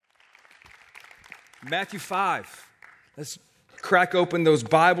Matthew 5. Let's crack open those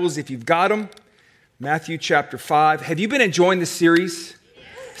Bibles if you've got them. Matthew chapter 5. Have you been enjoying this series?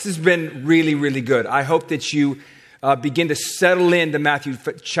 This has been really, really good. I hope that you begin to settle into Matthew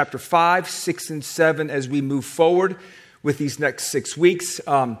chapter 5, 6, and 7 as we move forward with these next 6 weeks.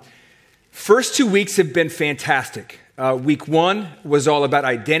 First 2 weeks have been fantastic. Week 1 was all about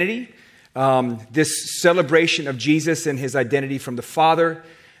identity. This celebration of Jesus and his identity from the Father,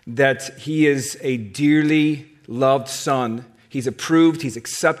 that he is a dearly loved son. He's approved, he's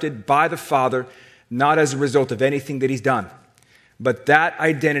accepted by the Father, not as a result of anything that he's done. But that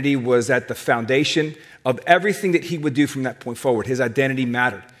identity was at the foundation of everything that he would do from that point forward. His identity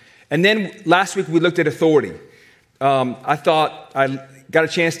mattered. And then last week we looked at authority. I thought I got a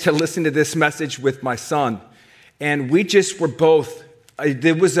chance to listen to this message with my son. And we just were both,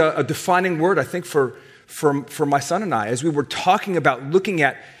 there was a defining word, I think, for my son and I, as we were talking about looking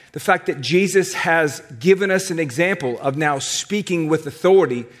at the fact that Jesus has given us an example of now speaking with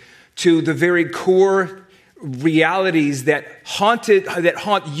authority to the very core realities that haunt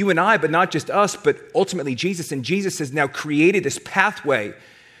you and I, but not just us, but ultimately Jesus. And Jesus has now created this pathway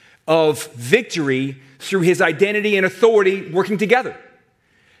of victory through his identity and authority working together.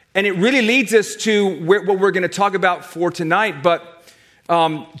 And it really leads us to what we're going to talk about for tonight. But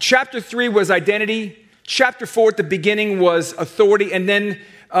chapter 3 was identity. Chapter 4 at the beginning was authority. And then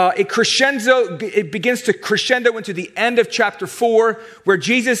it begins to crescendo into the end of chapter 4, where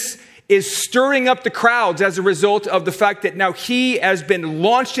Jesus is stirring up the crowds as a result of the fact that now he has been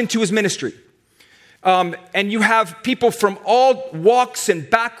launched into his ministry. And you have people from all walks and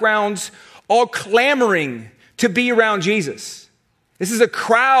backgrounds all clamoring to be around Jesus. This is a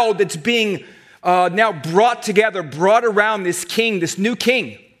crowd that's being now brought together, brought around this king, this new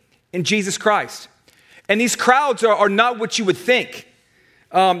king in Jesus Christ. And these crowds are not what you would think.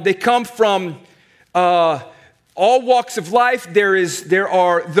 They come from all walks of life. There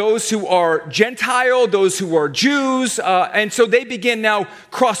are those who are Gentile, those who are Jews, and so they begin now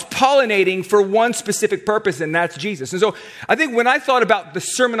cross-pollinating for one specific purpose, and that's Jesus. And so I think when I thought about the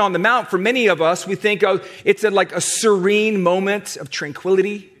Sermon on the Mount, for many of us, we think it's like a serene moment of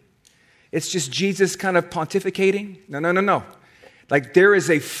tranquility. It's just Jesus kind of pontificating. No. Like there is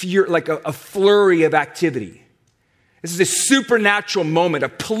a flurry of activity. This is a supernatural moment, a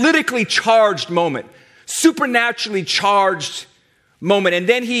politically charged moment. Supernaturally charged moment. And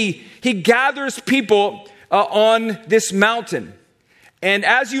then he gathers people on this mountain. And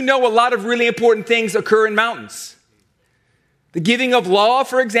as you know, a lot of really important things occur in mountains. The giving of law,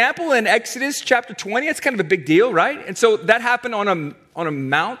 for example, in Exodus chapter 20, it's kind of a big deal, right? And so that happened on a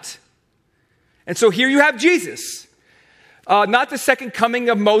mount. And so here you have Jesus. Not the second coming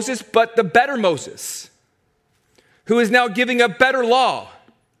of Moses, but the better Moses, who is now giving a better law.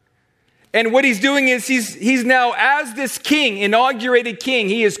 And what he's doing is he's now, as this king, inaugurated king,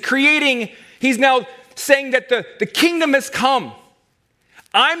 he's now saying that the kingdom has come.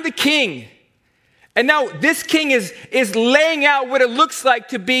 I'm the king. And now this king is laying out what it looks like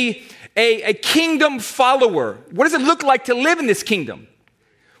to be a kingdom follower. What does it look like to live in this kingdom?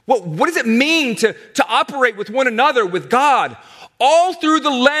 What does it mean to operate with one another, with God, all through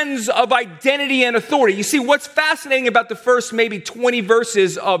the lens of identity and authority? You see, what's fascinating about the first maybe 20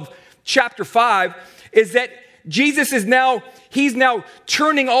 verses of chapter 5 is that Jesus he's now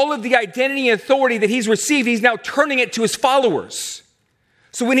turning all of the identity and authority that he's received, he's now turning it to his followers.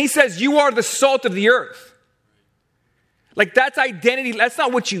 So when he says, you are the salt of the earth, like that's identity, that's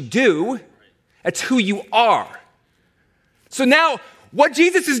not what you do, that's who you are. So now, what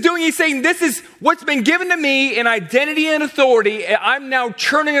Jesus is doing, he's saying, this is what's been given to me in identity and authority. I'm now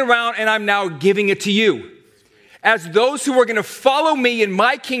turning it around and I'm now giving it to you as those who are going to follow me in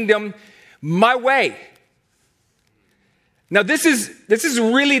my kingdom, my way. Now, the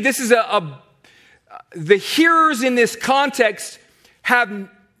hearers in this context have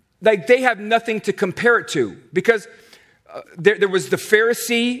nothing to compare it to, because there was the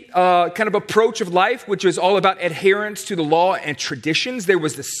Pharisee kind of approach of life, which was all about adherence to the law and traditions. There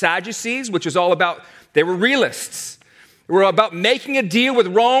was the Sadducees, which was all about, they were realists. They were about making a deal with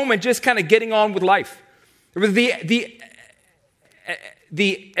Rome and just kind of getting on with life. There was the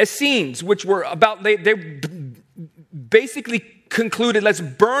Essenes, which were about, they basically concluded, let's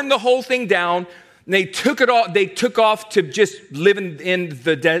burn the whole thing down. And they took off to just live in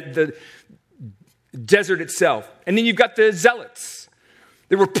the desert itself. And then you've got the Zealots.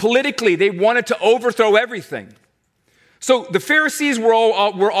 They wanted to overthrow everything. So the Pharisees were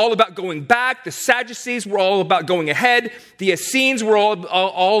all about going back. The Sadducees were all about going ahead. The Essenes were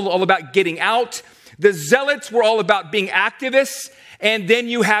all about getting out. The Zealots were all about being activists. And then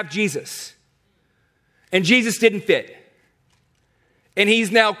you have Jesus. And Jesus didn't fit. And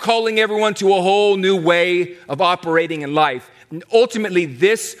he's now calling everyone to a whole new way of operating in life. And ultimately,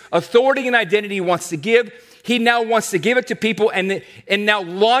 this authority and identity he wants to give, he now wants to give it to people and now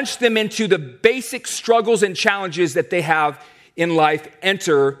launch them into the basic struggles and challenges that they have in life.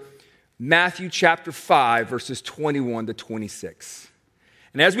 Enter Matthew chapter 5, verses 21 to 26.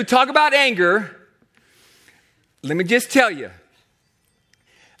 And as we talk about anger, let me just tell you,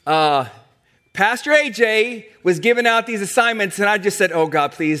 Pastor AJ was giving out these assignments, and I just said, oh,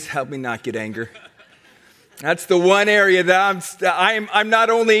 God, please help me not get anger. That's the one area that I'm not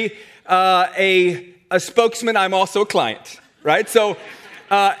only a spokesman, I'm also a client, right? So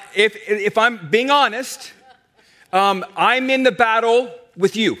if I'm being honest, I'm in the battle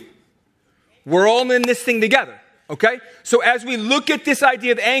with you. We're all in this thing together, okay? So as we look at this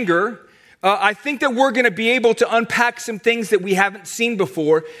idea of anger, I think that we're going to be able to unpack some things that we haven't seen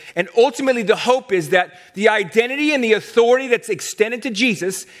before. And ultimately, the hope is that the identity and the authority that's extended to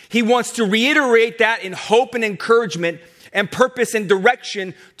Jesus, he wants to reiterate that in hope and encouragement and purpose and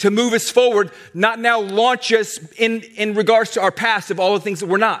direction to move us forward, not now launch us in regards to our past of all the things that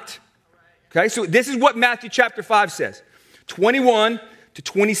we're not. Okay, so this is what Matthew chapter 5 says, 21 to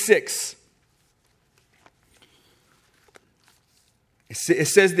 26. It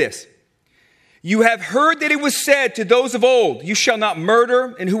says this. You have heard that it was said to those of old, you shall not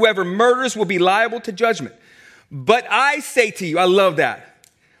murder, and whoever murders will be liable to judgment. But I say to you, I love that.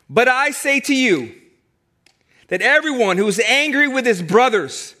 But I say to you that everyone who is angry with his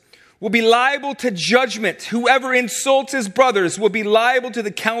brothers will be liable to judgment. Whoever insults his brothers will be liable to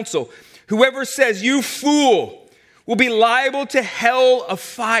the council. Whoever says, you fool, will be liable to hell of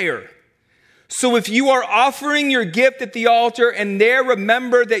fire. So if you are offering your gift at the altar and there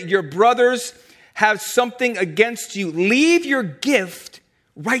remember that your brothers have something against you, leave your gift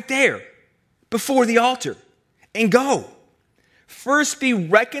right there before the altar and go. First be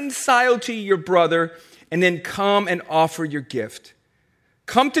reconciled to your brother and then come and offer your gift.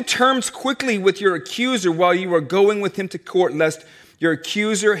 Come to terms quickly with your accuser while you are going with him to court, lest your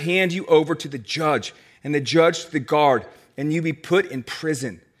accuser hand you over to the judge and the judge to the guard and you be put in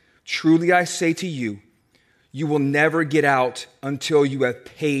prison. Truly I say to you, you will never get out until you have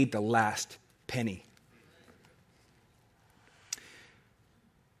paid the last penny.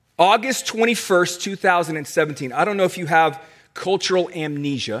 August 21st, 2017. I don't know if you have cultural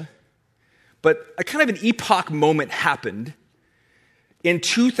amnesia, but a kind of an epoch moment happened in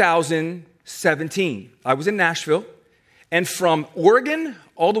 2017. I was in Nashville, and from Oregon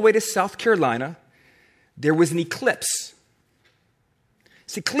all the way to South Carolina, there was an eclipse.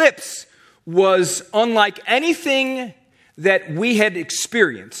 This eclipse was unlike anything that we had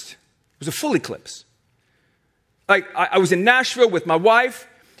experienced. It was a full eclipse. I was in Nashville with my wife,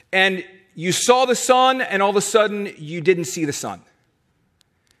 and you saw the sun, and all of a sudden, you didn't see the sun.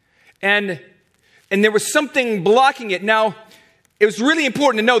 And there was something blocking it. Now, it was really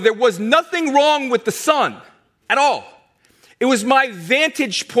important to know there was nothing wrong with the sun at all. It was my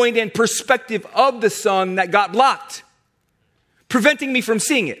vantage point and perspective of the sun that got blocked, preventing me from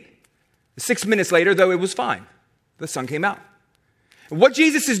seeing it. 6 minutes later, though, it was fine. The sun came out. And what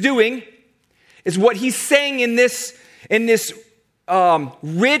Jesus is doing is what he's saying in this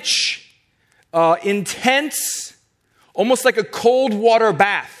rich, intense, almost like a cold water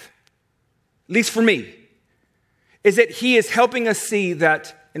bath, at least for me, is that he is helping us see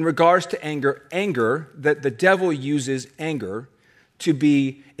that in regards to anger, that the devil uses anger to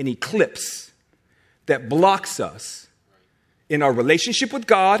be an eclipse that blocks us in our relationship with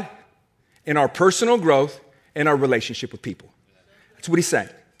God, in our personal growth, in our relationship with people. That's what he's saying.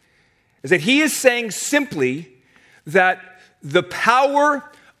 Is that he is saying simply that the power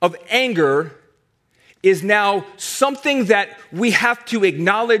of anger is now something that we have to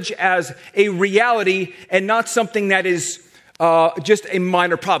acknowledge as a reality and not something that is just a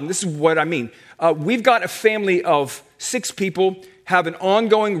minor problem. This is what I mean. We've got a family of 6 people, have an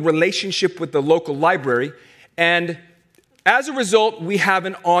ongoing relationship with the local library, and as a result, we have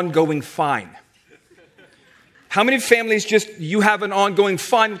an ongoing fine. How many families you have an ongoing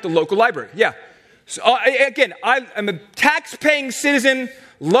fine with the local library? Yeah. So, again, I'm a tax-paying citizen,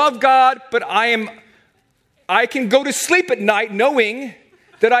 love God, but I can go to sleep at night knowing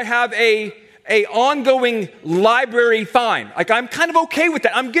that I have a ongoing library fine. Like, I'm kind of okay with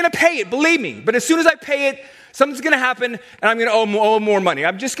that. I'm going to pay it, believe me. But as soon as I pay it, something's going to happen, and I'm going to owe more money.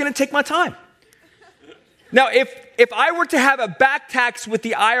 I'm just going to take my time. Now, if I were to have a back tax with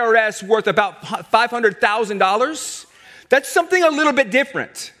the IRS worth about $500,000, that's something a little bit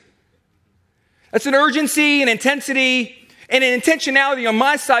different. That's an urgency, an intensity, and an intentionality on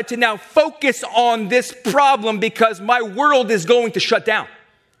my side to now focus on this problem because my world is going to shut down.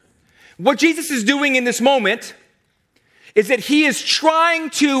 What Jesus is doing in this moment is that he is trying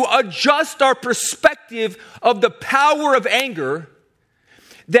to adjust our perspective of the power of anger,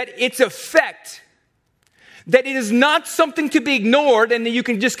 that its effect, that it is not something to be ignored and that you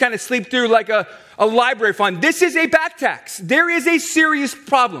can just kind of sleep through like a library fund. This is a back tax. There is a serious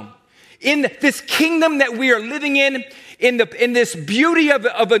problem in this kingdom that we are living in this beauty of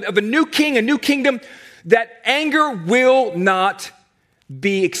a new king, a new kingdom, that anger will not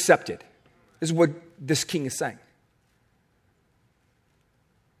be accepted, is what this king is saying.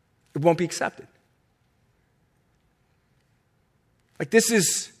 It won't be accepted. Like this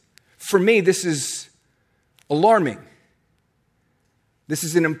is, for me, this is alarming. This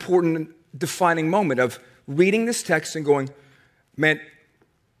is an important defining moment of reading this text and going, man,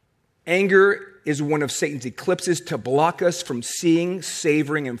 anger is one of Satan's eclipses to block us from seeing,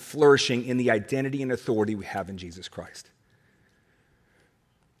 savoring, and flourishing in the identity and authority we have in Jesus Christ.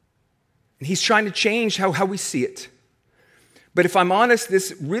 And he's trying to change how we see it. But if I'm honest,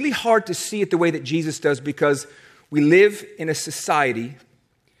 this is really hard to see it the way that Jesus does because we live in a society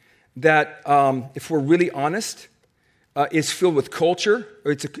that, if we're really honest, is filled with culture.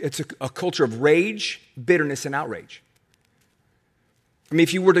 It's a culture of rage, bitterness, and outrage. I mean,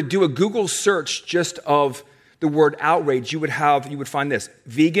 if you were to do a Google search just of the word outrage, you would find this.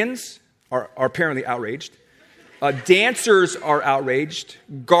 Vegans are apparently outraged. Dancers are outraged.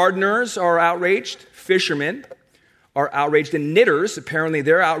 Gardeners are outraged. Fishermen are outraged. And knitters, apparently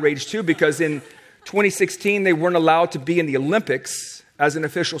they're outraged too, because in 2016 they weren't allowed to be in the Olympics as an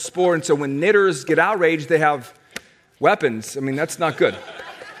official sport. And so when knitters get outraged, they have weapons. I mean, that's not good.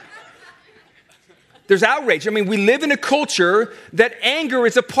 There's outrage. I mean, we live in a culture that anger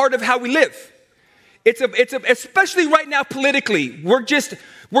is a part of how we live. It's especially right now politically.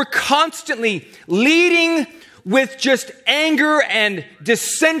 We're constantly leading with just anger and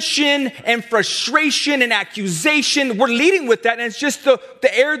dissension and frustration and accusation. We're leading with that, and it's just the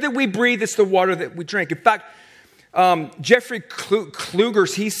air that we breathe. It's the water that we drink. In fact, Jeffrey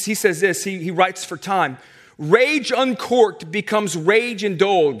Kluger, he says this. He writes for Time. Rage uncorked becomes rage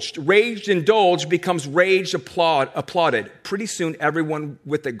indulged. Rage indulged becomes rage applauded. Pretty soon, everyone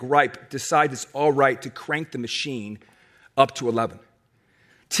with a gripe decides it's all right to crank the machine up to 11.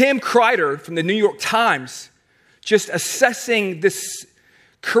 Tim Kreider from the New York Times, just assessing this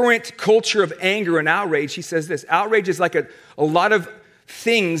current culture of anger and outrage, he says this: outrage is like a lot of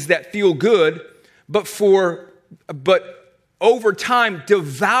things that feel good, but over time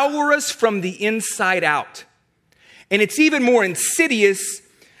devour us from the inside out. And it's even more insidious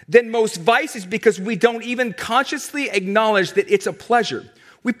than most vices because we don't even consciously acknowledge that it's a pleasure.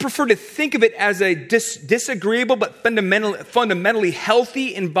 We prefer to think of it as a disagreeable but fundamentally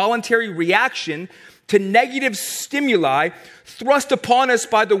healthy involuntary reaction to negative stimuli thrust upon us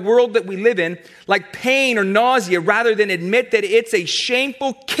by the world that we live in, like pain or nausea, rather than admit that it's a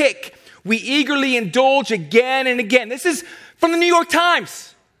shameful kick we eagerly indulge again and again. This is from the New York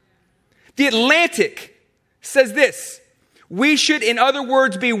Times. The Atlantic says this: we should, in other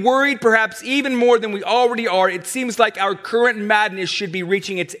words, be worried perhaps even more than we already are. It seems like our current madness should be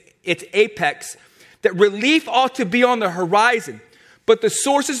reaching its apex, that relief ought to be on the horizon. But the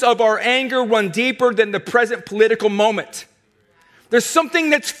sources of our anger run deeper than the present political moment. There's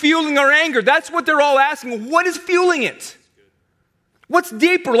something that's fueling our anger. That's what they're all asking. What is fueling it? What's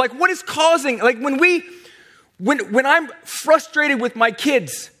deeper? Like, what is causing? Like, when I'm frustrated with my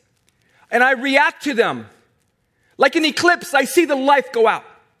kids and I react to them, like an eclipse, I see the light go out.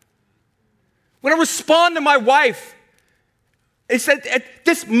 When I respond to my wife, it's at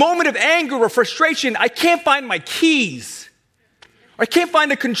this moment of anger or frustration, I can't find my keys. I can't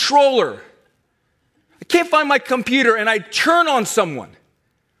find a controller. I can't find my computer, and I turn on someone.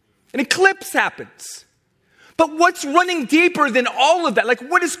 An eclipse happens. But what's running deeper than all of that? Like,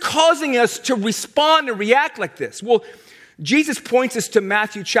 what is causing us to respond and react like this? Well, Jesus points us to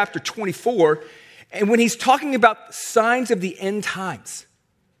Matthew chapter 24, and when he's talking about signs of the end times,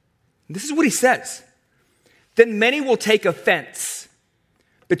 this is what he says. Then many will take offense,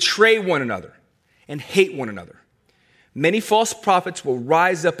 betray one another, and hate one another. Many false prophets will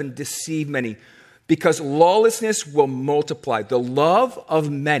rise up and deceive many, because lawlessness will multiply. The love of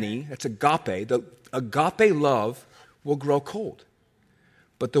many, that's agape, the agape love will grow cold.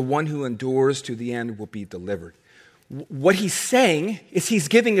 But the one who endures to the end will be delivered. What he's saying is he's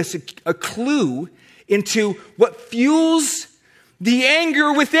giving us a clue into what fuels the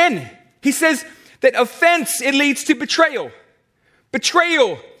anger within. He says that offense, it leads to betrayal.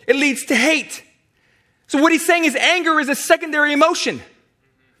 Betrayal, it leads to hate. So what he's saying is anger is a secondary emotion.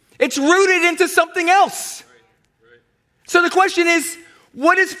 It's rooted into something else. So the question is,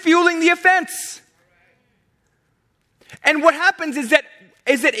 what is fueling the offense? And what happens is that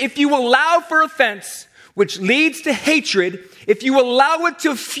if you allow for offense, which leads to hatred, if you allow it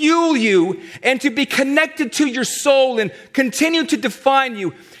to fuel you and to be connected to your soul and continue to define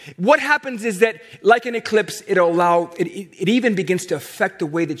you, what happens is that, like an eclipse, it even begins to affect the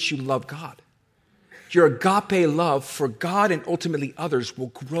way that you love God. Your agape love for God and ultimately others will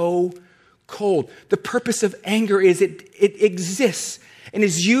grow cold. The purpose of anger is it exists and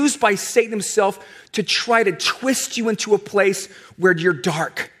is used by Satan himself to try to twist you into a place where you're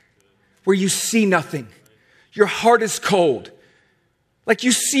dark, where you see nothing. Your heart is cold. Like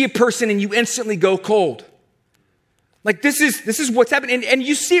you see a person and you instantly go cold. Like this is what's happening. And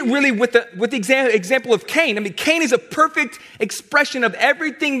you see it really with the example of Cain. I mean, Cain is a perfect expression of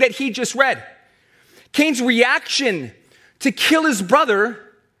everything that he just read. Cain's reaction to kill his brother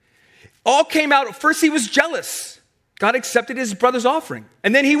all came out. First, he was jealous. God accepted his brother's offering.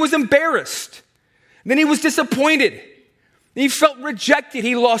 And then he was embarrassed. And then he was disappointed. He felt rejected.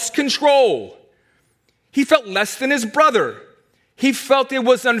 He lost control. He felt less than his brother. He felt it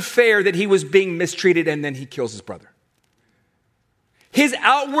was unfair that he was being mistreated, and then he kills his brother. His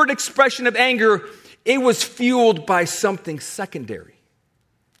outward expression of anger, it was fueled by something secondary.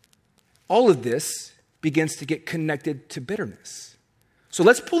 All of this begins to get connected to bitterness. So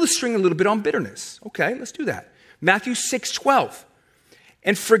let's pull the string a little bit on bitterness. Okay, let's do that. Matthew 6:12.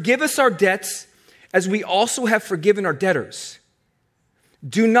 And forgive us our debts as we also have forgiven our debtors.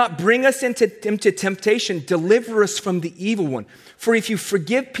 Do not bring us into temptation. Deliver us from the evil one. For if you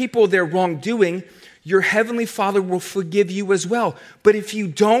forgive people their wrongdoing, your heavenly Father will forgive you as well. But if you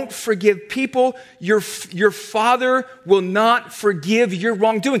don't forgive people, your Father will not forgive your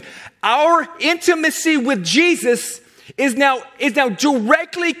wrongdoing. Our intimacy with Jesus is now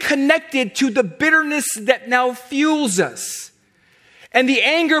directly connected to the bitterness that now fuels us. And the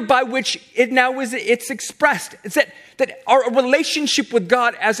anger by which it's expressed. It's that our relationship with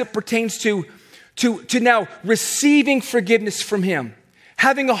God as it pertains to now receiving forgiveness from Him,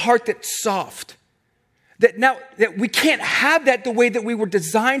 having a heart that's soft. That we can't have that the way that we were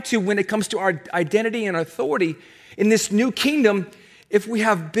designed to when it comes to our identity and authority in this new kingdom if we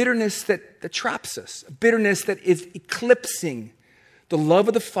have bitterness that traps us, bitterness that is eclipsing the love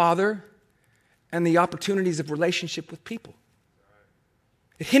of the Father and the opportunities of relationship with people.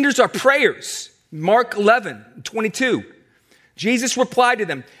 It hinders our prayers. Mark 11:22. Jesus replied to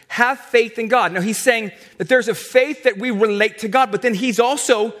them, have faith in God. Now he's saying that there's a faith that we relate to God, but then he's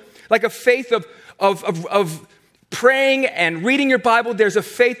also like a faith of praying and reading your Bible. There's a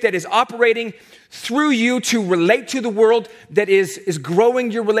faith that is operating through you to relate to the world, that is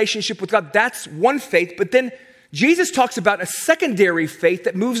growing your relationship with God. That's one faith. But then Jesus talks about a secondary faith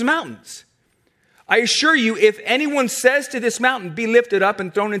that moves mountains. I assure you, if anyone says to this mountain, be lifted up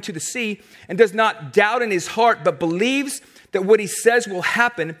and thrown into the sea, and does not doubt in his heart, but believes that what he says will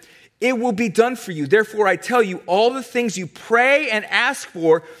happen, it will be done for you. Therefore, I tell you, all the things you pray and ask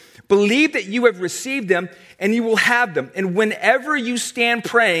for, believe that you have received them, and you will have them. And whenever you stand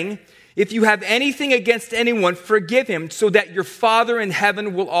praying, if you have anything against anyone, forgive him, so that your Father in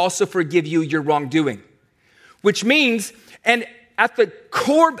heaven will also forgive you your wrongdoing. Which means, and at the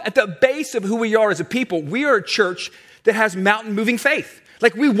core, at the base of who we are as a people, we are a church that has mountain-moving faith.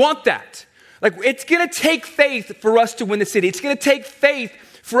 Like, we want that. Like, it's going to take faith for us to win the city. It's going to take faith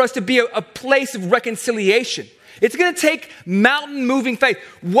for us to be a place of reconciliation. It's going to take mountain-moving faith.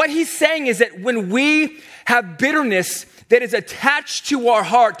 What he's saying is that when we have bitterness that is attached to our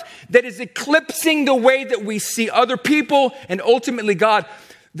heart, that is eclipsing the way that we see other people and ultimately God,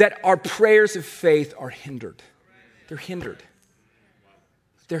 that our prayers of faith are hindered. They're hindered.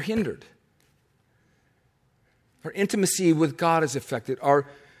 They're hindered. Our intimacy with God is affected. Our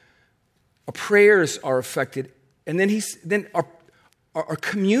prayers are affected. And then our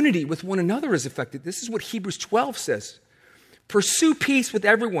community with one another is affected. This is what Hebrews 12 says. Pursue peace with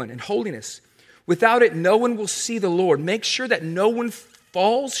everyone and holiness. Without it, no one will see the Lord. Make sure that no one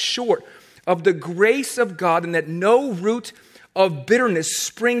falls short of the grace of God, and that no root of bitterness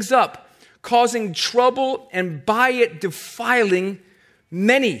springs up, causing trouble and by it defiling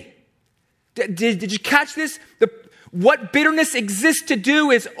many. Did you catch this? What bitterness exists to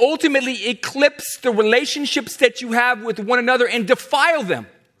do is ultimately eclipse the relationships that you have with one another and defile them.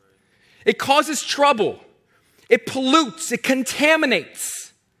 It causes trouble. It pollutes. It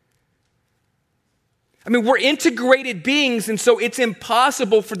contaminates. I mean, we're integrated beings, and so it's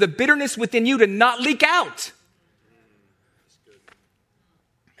impossible for the bitterness within you to not leak out.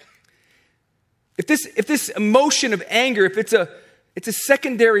 if this emotion of anger, if it's a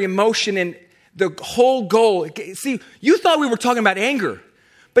secondary emotion and the whole goal, see, you thought we were talking about anger,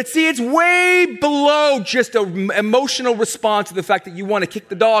 but see, it's way below just an emotional response to the fact that you want to kick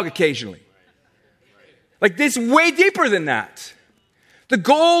the dog occasionally. Like this, way deeper than that. The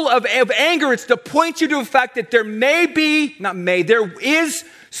goal of anger is to point you to the fact that there is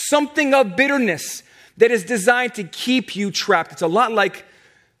something of bitterness that is designed to keep you trapped. It's a lot like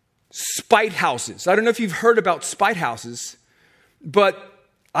spite houses. I don't know if you've heard about spite houses, but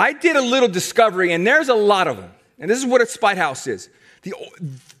I did a little discovery, and there's a lot of them. And this is what a spite house is.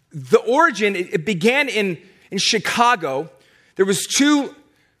 The origin, it began in Chicago. There was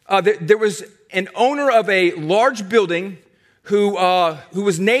an owner of a large building who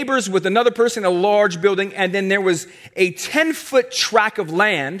was neighbors with another person in a large building, and then there was a 10-foot tract of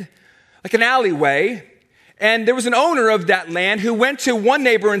land, like an alleyway, and there was an owner of that land who went to one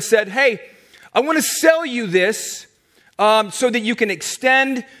neighbor and said, hey, I want to sell you this so that you can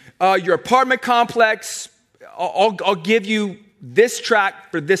extend your apartment complex. I'll give you this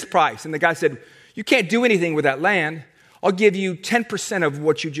tract for this price. And the guy said, you can't do anything with that land. I'll give you 10% of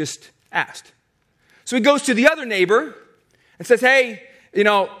what you just asked. So he goes to the other neighbor and says, hey,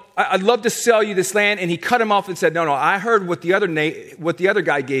 I'd love to sell you this land. And he cut him off and said, no, I heard what the other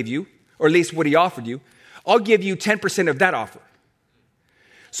guy gave you, or at least what he offered you. I'll give you 10% of that offer.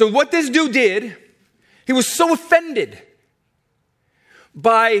 So what this dude did, he was so offended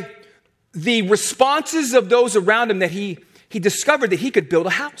by the responses of those around him that he discovered that he could build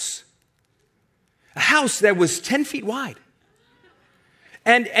a house that was 10 feet wide.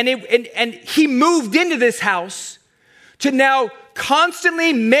 And he moved into this house to now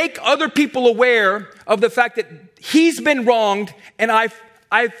constantly make other people aware of the fact that he's been wronged, and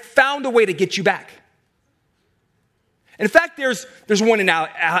I've found a way to get you back. In fact, there's one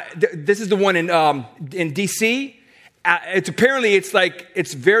this is the one in D.C.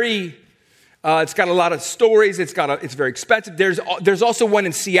 It's got a lot of stories. It's very expensive. There's also one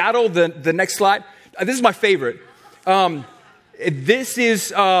in Seattle. The next slide. This is my favorite. This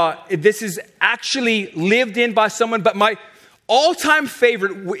is actually lived in by someone, but my all-time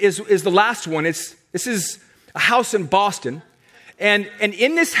favorite is the last one. This is a house in Boston. And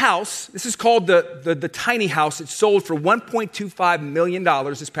in this house, this is called the tiny house. It sold for $1.25 million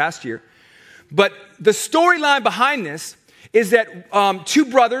this past year. But the storyline behind this is that two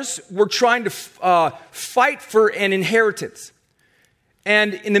brothers were trying to fight for an inheritance.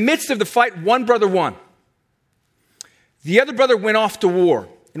 And in the midst of the fight, one brother won. The other brother went off to war.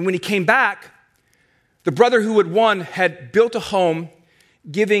 And when he came back, the brother who had won had built a home,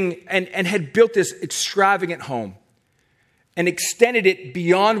 and had built this extravagant home, and extended it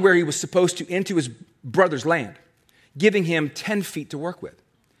beyond where he was supposed to into his brother's land, giving him 10 feet to work with.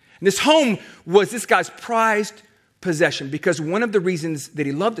 And this home was this guy's prized possession, because one of the reasons that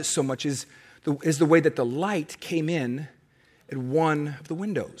he loved it so much is the way that the light came in at one of the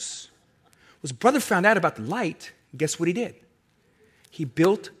windows. Well, his brother found out about the light, and guess what he did? He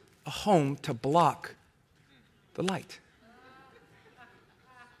built a home to block the light.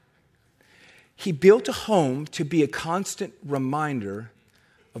 He built a home to be a constant reminder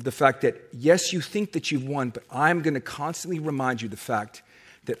of the fact that, yes, you think that you've won, but I'm going to constantly remind you the fact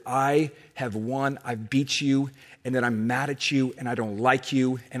that I have won, I've beat you, and that I'm mad at you, and I don't like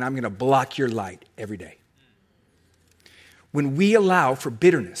you, and I'm going to block your light every day. When we allow for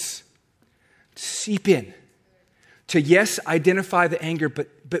bitterness to seep in, to, yes, identify the anger,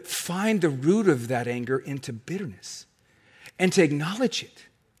 but find the root of that anger into bitterness, and to acknowledge it.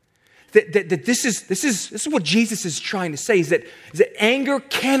 That this is what Jesus is trying to say, is that anger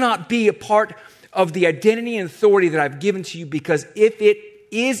cannot be a part of the identity and authority that I've given to you, because if it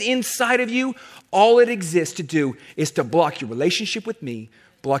is inside of you, all it exists to do is to block your relationship with me,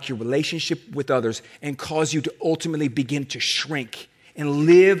 block your relationship with others, and cause you to ultimately begin to shrink and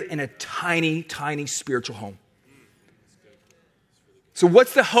live in a tiny, tiny spiritual home. So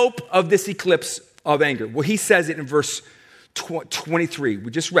what's the hope of this eclipse of anger? Well, he says it in verse 23.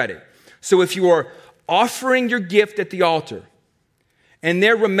 We just read it. So if you are offering your gift at the altar, and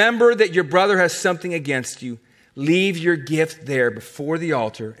there remember that your brother has something against you, leave your gift there before the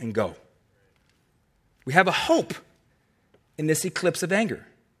altar and go. We have a hope in this eclipse of anger.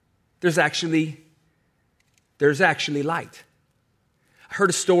 There's actually light. I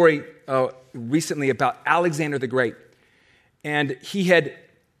heard a story recently about Alexander the Great. And he had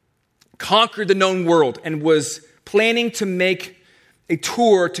conquered the known world and was planning to make a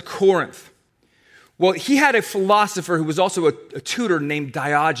tour to Corinth. Well, he had a philosopher who was also a tutor named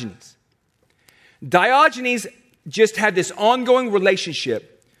Diogenes. Diogenes just had this ongoing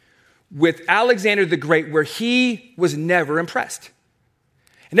relationship with Alexander the Great where he was never impressed.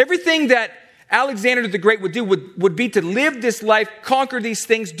 And everything that Alexander the Great would do would be to live this life, conquer these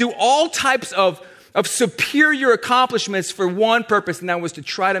things, do all types of superior accomplishments for one purpose, and that was to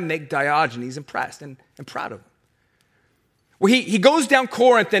try to make Diogenes impressed and proud of him. Well, he goes down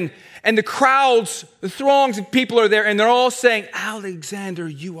Corinth, and the crowds, the throngs of people are there, and they're all saying, Alexander,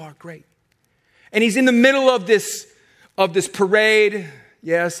 you are great. And he's in the middle of this parade.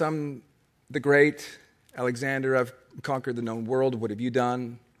 Yes, I'm the great Alexander. I've conquered the known world. What have you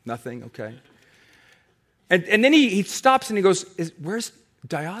done? Nothing. Okay. And then he stops and he goes, where's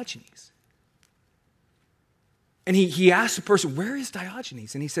Diogenes? And he asked the person, where is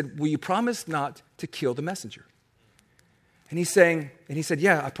Diogenes? And he said, will you promise not to kill the messenger? And he said,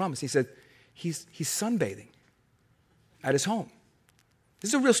 yeah, I promise. He said, he's sunbathing at his home. This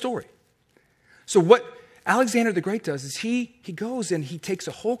is a real story. So what Alexander the Great does is he goes and he takes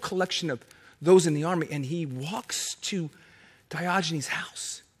a whole collection of those in the army and he walks to Diogenes'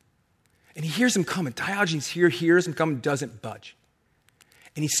 house. And he hears him coming. Diogenes hears him coming, doesn't budge.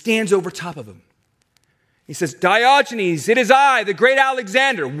 And he stands over top of him. He says, Diogenes, it is I, the great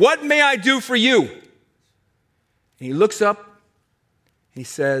Alexander. What may I do for you? And he looks up and he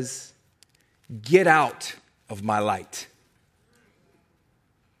says, get out of my light.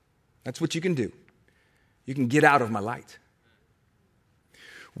 That's what you can do. You can get out of my light.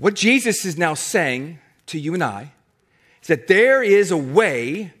 What Jesus is now saying to you and I is that there is a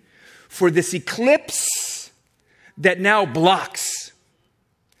way for this eclipse that now blocks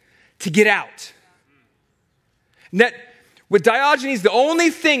to get out. And that with Diogenes, the only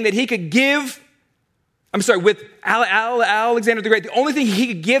thing that he could give, with Alexander the Great, the only thing he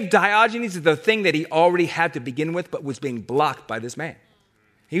could give Diogenes is the thing that he already had to begin with, but was being blocked by this man.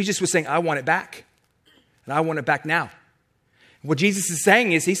 He just was saying, I want it back. And I want it back now. What Jesus is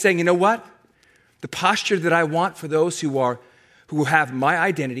saying is, he's saying, you know what? The posture that I want for those who have my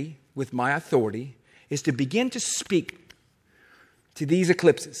identity with my authority is to begin to speak to these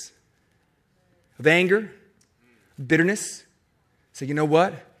eclipses of anger, bitterness. Say, you know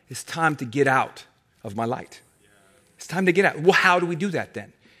what? It's time to get out of my light. It's time to get out. Well, how do we do that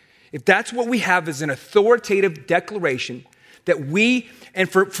then? If that's what we have as an authoritative declaration that we, and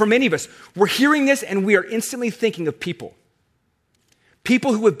for many of us, we're hearing this and we are instantly thinking of people.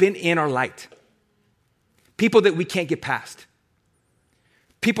 People who have been in our light. People that we can't get past.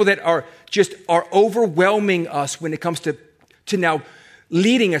 People that are overwhelming us when it comes to now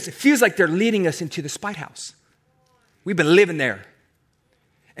leading us. It feels like they're leading us into the spite house. We've been living there.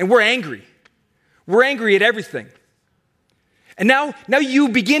 And we're angry. We're angry at everything. And now you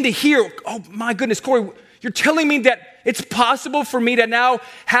begin to hear, oh my goodness, Corey, you're telling me that it's possible for me to now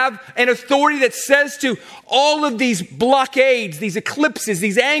have an authority that says to all of these blockades, these eclipses,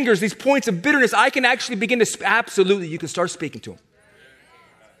 these angers, these points of bitterness, I can actually begin to, absolutely, you can start speaking to them.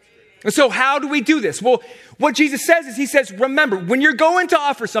 And so how do we do this? Well, what Jesus says is he says, remember, when you're going to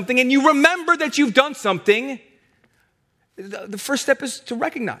offer something and you remember that you've done something, the first step is to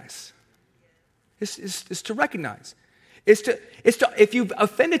recognize. Is to recognize. Is to, if you've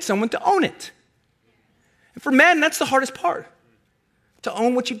offended someone, to own it. And for men, that's the hardest part. To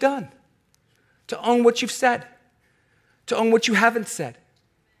own what you've done. To own what you've said. To own what you haven't said.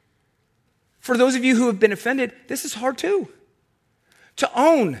 For those of you who have been offended, this is hard too. To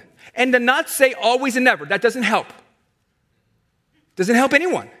own and to not say always and never. That doesn't help. Doesn't help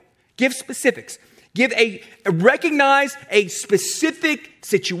anyone. Give specifics. Recognize a specific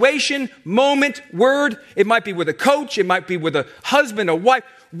situation, moment, word. It might be with a coach. It might be with a husband, a wife,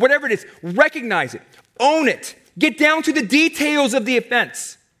 whatever it is. Recognize it. Own it. Get down to the details of the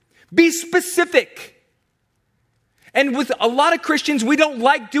offense. Be specific. And with a lot of Christians, we don't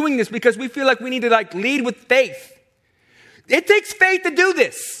like doing this because we feel like we need to lead with faith. It takes faith to do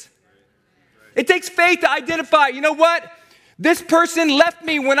this. It takes faith to identify, you know what? This person left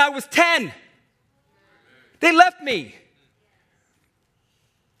me when I was 10. They left me.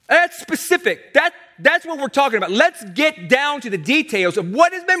 That's specific. That's what we're talking about. Let's get down to the details of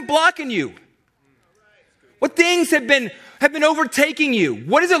what has been blocking you. What things have been overtaking you?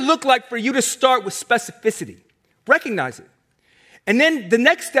 What does it look like for you to start with specificity? Recognize it. And then the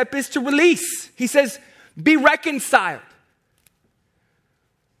next step is to release. He says, be reconciled.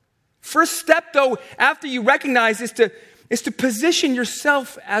 First step, though, after you recognize is to position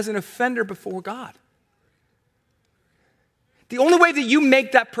yourself as an offender before God. The only way that you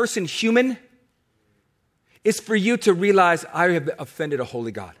make that person human is for you to realize I have offended a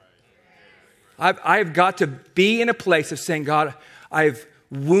holy God. I have got to be in a place of saying, God, I have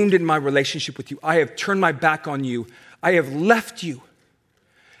wounded my relationship with you. I have turned my back on you. I have left you.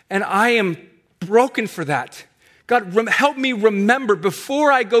 And I am broken for that. God, help me remember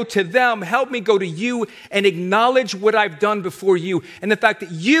before I go to them, help me go to you and acknowledge what I've done before you and the fact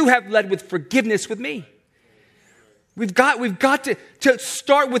that you have led with forgiveness with me. We've got to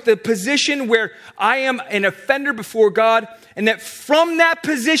start with the position where I am an offender before God, and that from that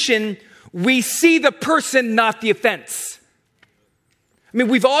position, we see the person, not the offense. I mean,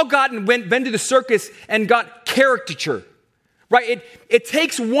 we've all been to the circus and got caricature, right? It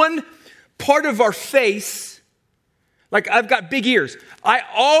takes one part of our face. Like, I've got big ears. I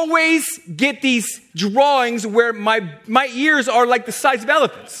always get these drawings where my ears are like the size of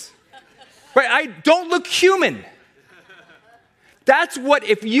elephants. Right? I don't look human. That's what,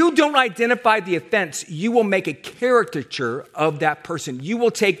 if you don't identify the offense, you will make a caricature of that person. You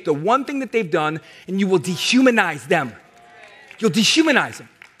will take the one thing that they've done and you will dehumanize them. You'll dehumanize them.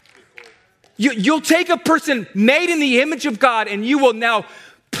 You'll take a person made in the image of God and you will now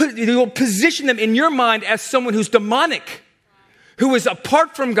you will position them in your mind as someone who's demonic, who is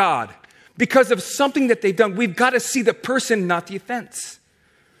apart from God because of something that they've done. We've got to see the person, not the offense.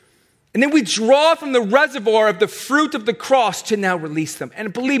 And then we draw from the reservoir of the fruit of the cross to now release them.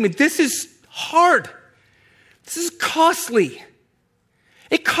 And believe me, this is hard. This is costly.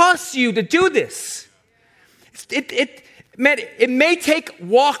 It costs you to do this. It may take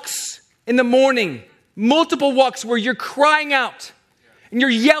walks in the morning, multiple walks where you're crying out. And you're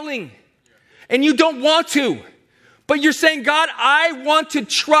yelling, and you don't want to. But you're saying, God, I want to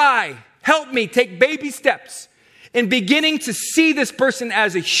try. Help me take baby steps in beginning to see this person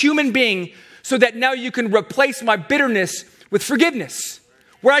as a human being so that now you can replace my bitterness with forgiveness,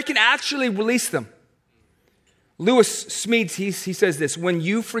 where I can actually release them. Lewis Smedes, he says this: when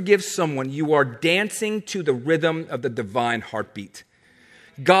you forgive someone, you are dancing to the rhythm of the divine heartbeat.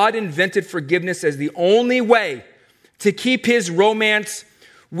 God invented forgiveness as the only way to keep his romance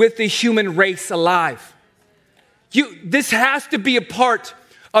with the human race alive. This has to be a part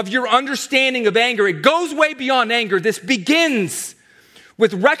of your understanding of anger. It goes way beyond anger. This begins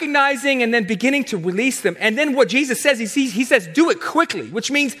with recognizing and then beginning to release them. And then what Jesus says, he says, do it quickly,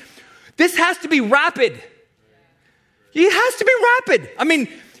 which means this has to be rapid. It has to be rapid. I mean,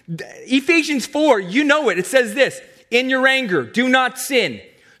 Ephesians 4, you know it. It says this: in your anger, do not sin.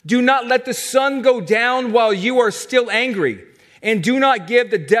 Do not let the sun go down while you are still angry. And do not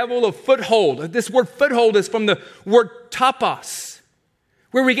give the devil a foothold. This word foothold is from the word topos,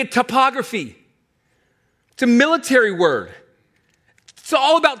 where we get topography. It's a military word. It's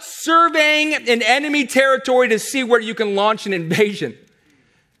all about surveying an enemy territory to see where you can launch an invasion.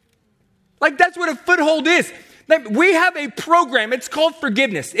 Like, that's what a foothold is. Like, we have a program. It's called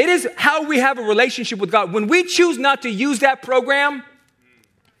forgiveness. It is how we have a relationship with God. When we choose not to use that program,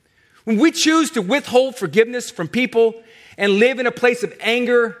 when we choose to withhold forgiveness from people and live in a place of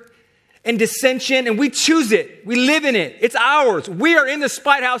anger and dissension, and we choose it, we live in it, it's ours. We are in the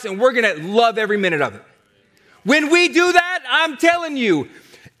spite house and we're going to love every minute of it. When we do that, I'm telling you,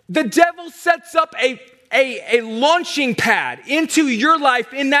 the devil sets up a launching pad into your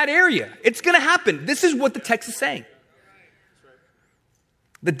life in that area. It's going to happen. This is what the text is saying.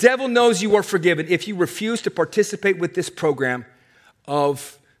 The devil knows you are forgiven if you refuse to participate with this program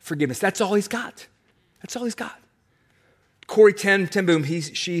of forgiveness. That's all he's got. That's all he's got. Corrie ten Boom,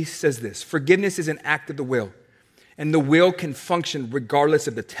 she says this: forgiveness is an act of the will, and the will can function regardless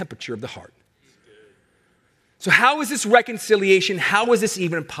of the temperature of the heart. So how is this reconciliation? How is this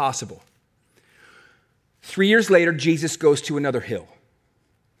even possible? 3 years later, Jesus goes to another hill,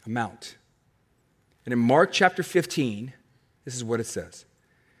 a mount. And in Mark chapter 15, this is what it says.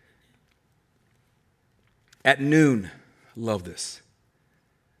 At noon, love this,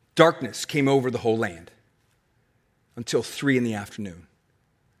 darkness came over the whole land until 3 p.m.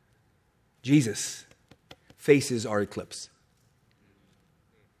 Jesus faces our eclipse.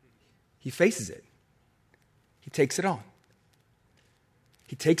 He faces it. He takes it on.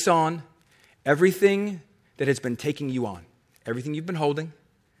 He takes on everything that has been taking you on, everything you've been holding,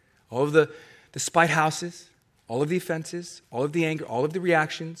 all of the spite houses, all of the offenses, all of the anger, all of the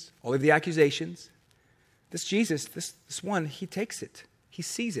reactions, all of the accusations. This Jesus, this one, he takes it. He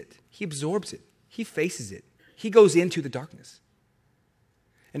sees it. He absorbs it. He faces it. He goes into the darkness.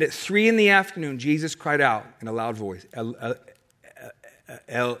 And at 3 p.m, Jesus cried out in a loud voice,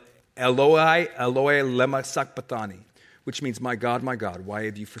 Eloi, Eloi, lema sabachthani, which means, my God, why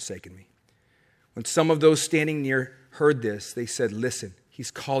have you forsaken me? When some of those standing near heard this, they said, listen, he's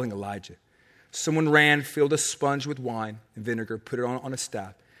calling Elijah. Someone ran, filled a sponge with wine and vinegar, put it on a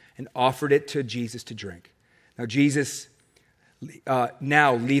staff, and offered it to Jesus to drink. Now, Jesus,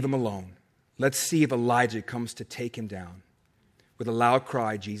 now leave him alone. Let's see if Elijah comes to take him down. With a loud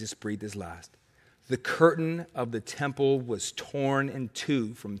cry, Jesus breathed his last. The curtain of the temple was torn in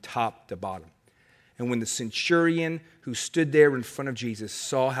two from top to bottom. And when the centurion who stood there in front of Jesus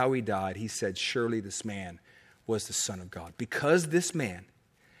saw how he died, he said, surely this man was the Son of God. Because this man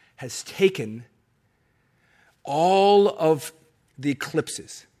has taken all of the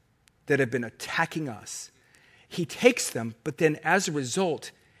eclipses that have been attacking us. He takes them, but then as a result,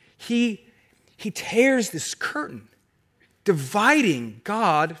 he tears this curtain, dividing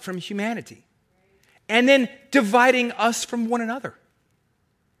God from humanity, and then dividing us from one another.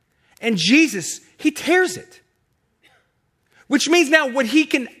 And Jesus, he tears it. Which means now what he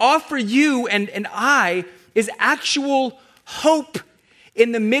can offer you and I is actual hope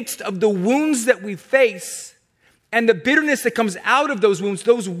in the midst of the wounds that we face and the bitterness that comes out of those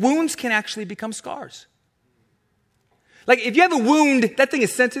wounds can actually become scars. Like if you have a wound, that thing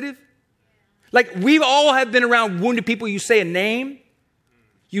is sensitive. Like we all have been around wounded people. You say a name.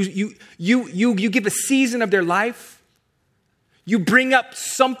 You give a season of their life. You bring up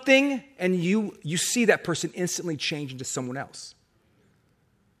something and you see that person instantly change into someone else.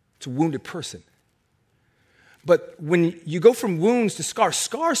 It's a wounded person. But when you go from wounds to scars,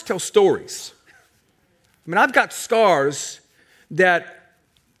 scars tell stories. I mean, I've got scars that,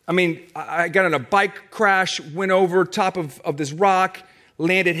 I got in a bike crash, went over top of this rock,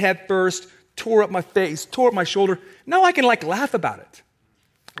 landed head first, tore up my face, tore up my shoulder. Now I can laugh about it.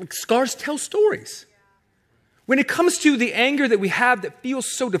 Like scars tell stories. When it comes to the anger that we have that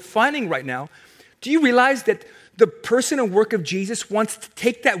feels so defining right now, do you realize that the person and work of Jesus wants to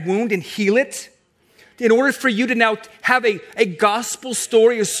take that wound and heal it? In order for you to now have a gospel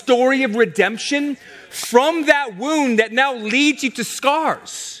story, a story of redemption from that wound that now leads you to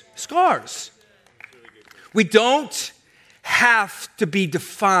scars. Scars. We don't have to be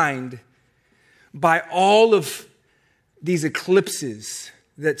defined by all of these eclipses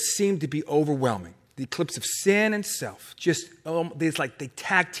that seem to be overwhelming. The eclipse of sin and self. It's like they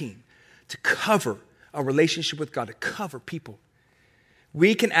tag team to cover our relationship with God, to cover people.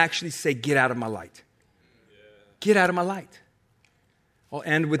 We can actually say, get out of my light. Get out of my light. I'll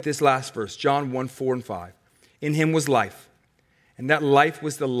end with this last verse, John 1, 4 and 5. In him was life, and that life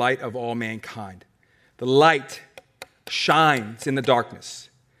was the light of all mankind. The light shines in the darkness,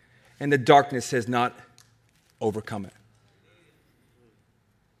 and the darkness has not overcome it.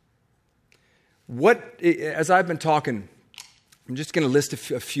 As I've been talking, I'm just going to list a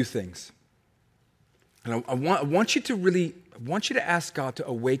few things. And I want you to ask God to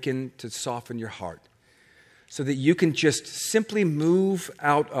awaken, to soften your heart, so that you can just simply move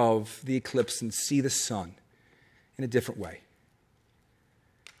out of the eclipse and see the sun in a different way.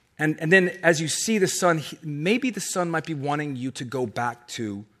 And then as you see the sun, maybe the sun might be wanting you to go back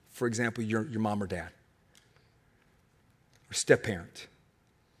to, for example, your mom or dad, or step-parent,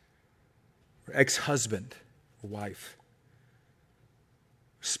 or ex-husband, or wife,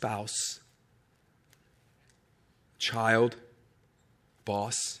 or spouse, child,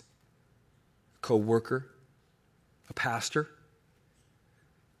 boss, co-worker, a pastor,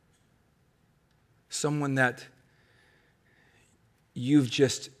 someone that you've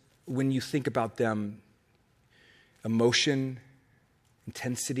just, when you think about them, emotion,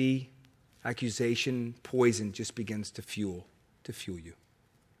 intensity, accusation, poison just begins to fuel you.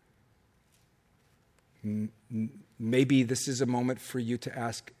 Maybe this is a moment for you to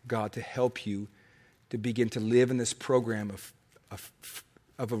ask God to help you to begin to live in this program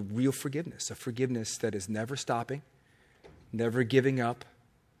of a real forgiveness, a forgiveness that is never stopping, never giving up,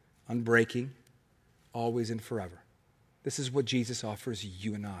 unbreaking, always and forever. This is what Jesus offers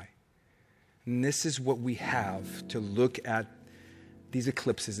you and I. And this is what we have to look at these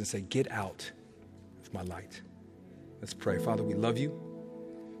eclipses and say, get out of my light. Let's pray. Father, we love you.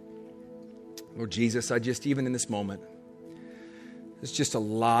 Lord Jesus, even in this moment, there's just a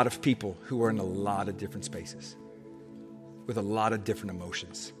lot of people who are in a lot of different spaces with a lot of different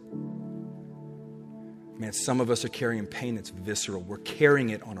emotions. Man, some of us are carrying pain that's visceral. We're carrying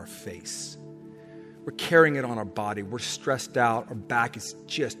it on our face. We're carrying it on our body. We're stressed out. Our back is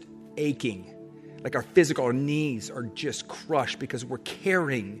just aching. Like our knees are just crushed because we're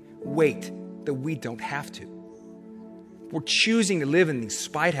carrying weight that we don't have to. We're choosing to live in these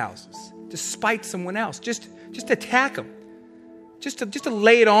spite houses to spite someone else, just to attack them, just to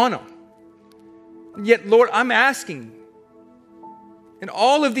lay it on them. And yet, Lord, I'm asking, in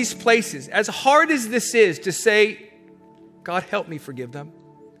all of these places, as hard as this is to say, God, help me forgive them.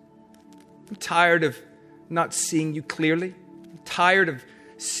 I'm tired of not seeing you clearly. I'm tired of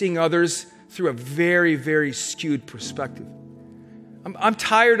seeing others through a very, very skewed perspective. I'm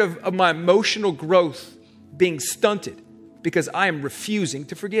tired of my emotional growth being stunted. because I am refusing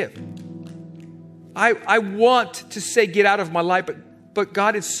to forgive. I want to say, get out of my life, but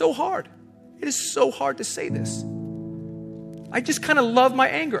God, it's so hard. It is so hard to say this. I just kind of love my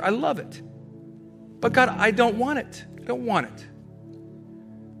anger. I love it. But God, I don't want it. I don't want it.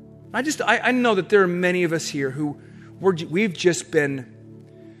 I know that there are many of us here who we've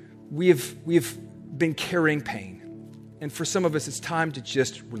been carrying pain. And for some of us, it's time to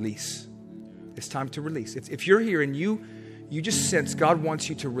just release. It's time to release. If you're here and you just sense God wants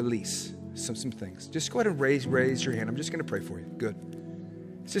you to release some things, just go ahead and raise your hand. I'm just going to pray for you. Good.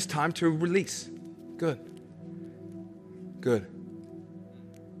 It's just time to release. Good.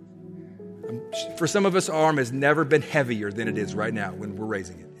 For some of us, our arm has never been heavier than it is right now when we're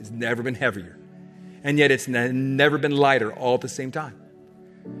raising it. It's never been heavier. And yet it's never been lighter all at the same time.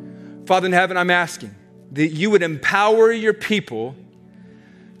 Father in heaven, I'm asking that you would empower your people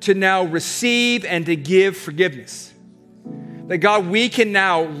to now receive and to give forgiveness. That God, we can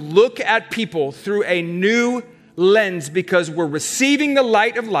now look at people through a new lens because we're receiving the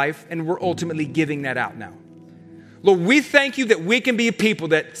light of life and we're ultimately giving that out now. Lord, we thank you that we can be a people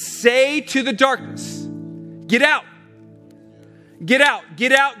that say to the darkness, get out, get out,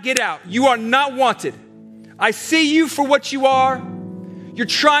 get out, get out. You are not wanted. I see you for what you are. You're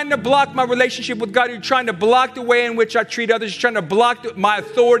trying to block my relationship with God. You're trying to block the way in which I treat others. You're trying to block my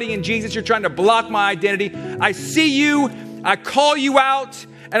authority in Jesus. You're trying to block my identity. I see you. I call you out.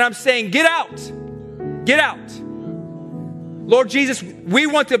 And I'm saying, get out. Get out. Lord Jesus, we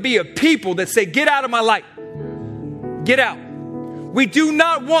want to be a people that say, get out of my light. Get out. We do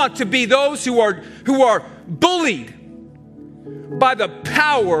not want to be those who are bullied by the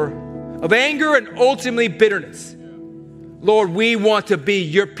power of anger and ultimately bitterness. Lord, we want to be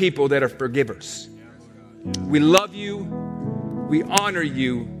your people that are forgivers. We love you. We honor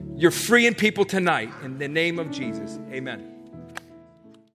you. You're freeing people tonight in the name of Jesus. Amen.